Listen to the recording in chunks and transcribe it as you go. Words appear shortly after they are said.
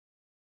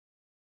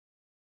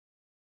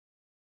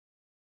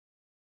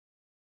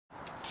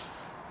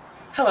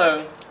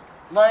Hello,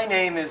 my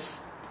name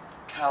is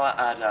Kawa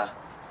Ada,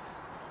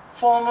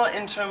 former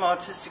interim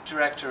artistic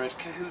director at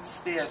Cahoots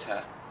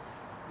Theatre.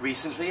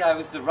 Recently, I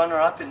was the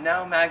runner-up in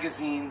Now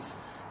Magazine's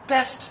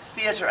Best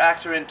Theatre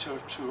Actor in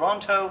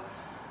Toronto.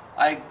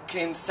 I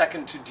came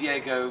second to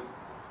Diego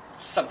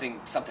something.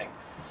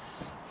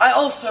 I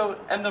also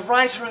am the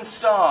writer and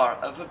star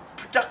of a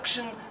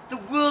production, the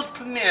world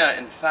premiere,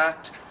 in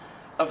fact,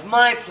 of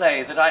my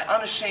play that I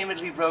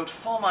unashamedly wrote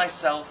for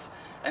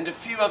myself and a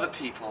few other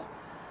people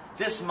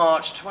this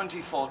March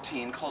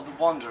 2014, called The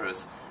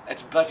Wanderers,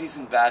 at Buddies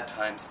in Bad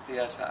Times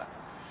Theatre.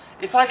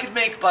 If I could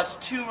make but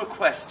two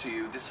requests to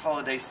you this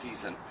holiday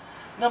season.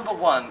 Number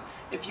one,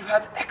 if you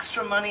have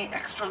extra money,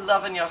 extra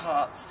love in your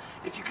hearts,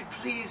 if you could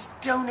please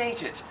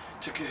donate it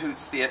to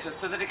Cahoots Theatre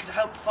so that it could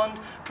help fund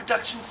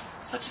productions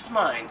such as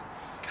mine,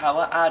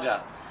 Kawa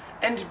Ada.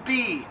 And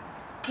B,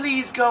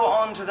 please go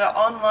on to their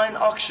online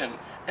auction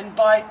and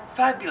buy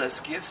fabulous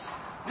gifts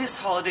this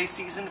holiday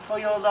season for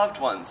your loved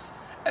ones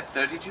at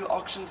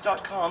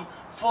 32auctions.com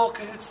for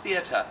Cahoots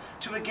Theatre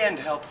to again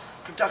help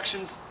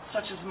productions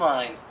such as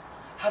mine.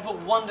 Have a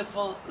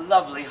wonderful,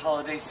 lovely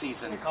holiday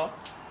season. Hey, Kawa.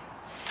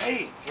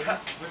 Hey, what are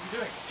you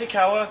doing? Hey,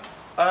 Kawa.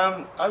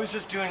 I was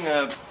just doing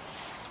a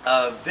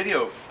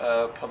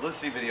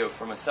publicity video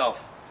for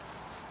myself.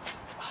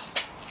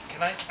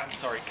 Can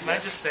I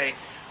just say,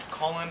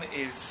 Colin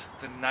is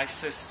the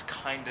nicest,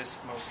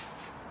 kindest, most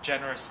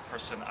generous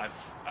person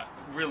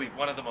really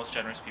one of the most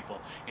generous people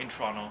in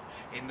Toronto,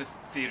 in the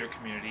theatre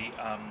community,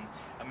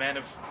 a man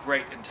of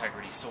great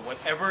integrity. So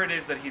whatever it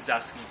is that he's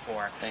asking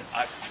for, thanks.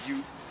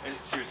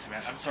 Seriously,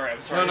 man, I'm sorry.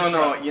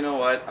 No, you know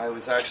what? I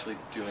was actually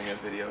doing a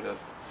video to,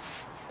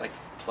 like,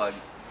 plug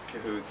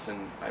Cahoots,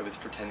 and I was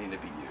pretending to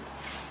be you.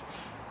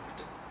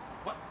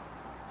 What?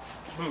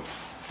 Move.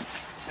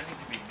 Pretending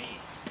to be me.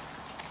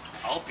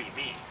 I'll be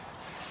me.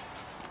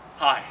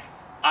 Hi,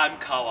 I'm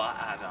Kawa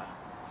Ada.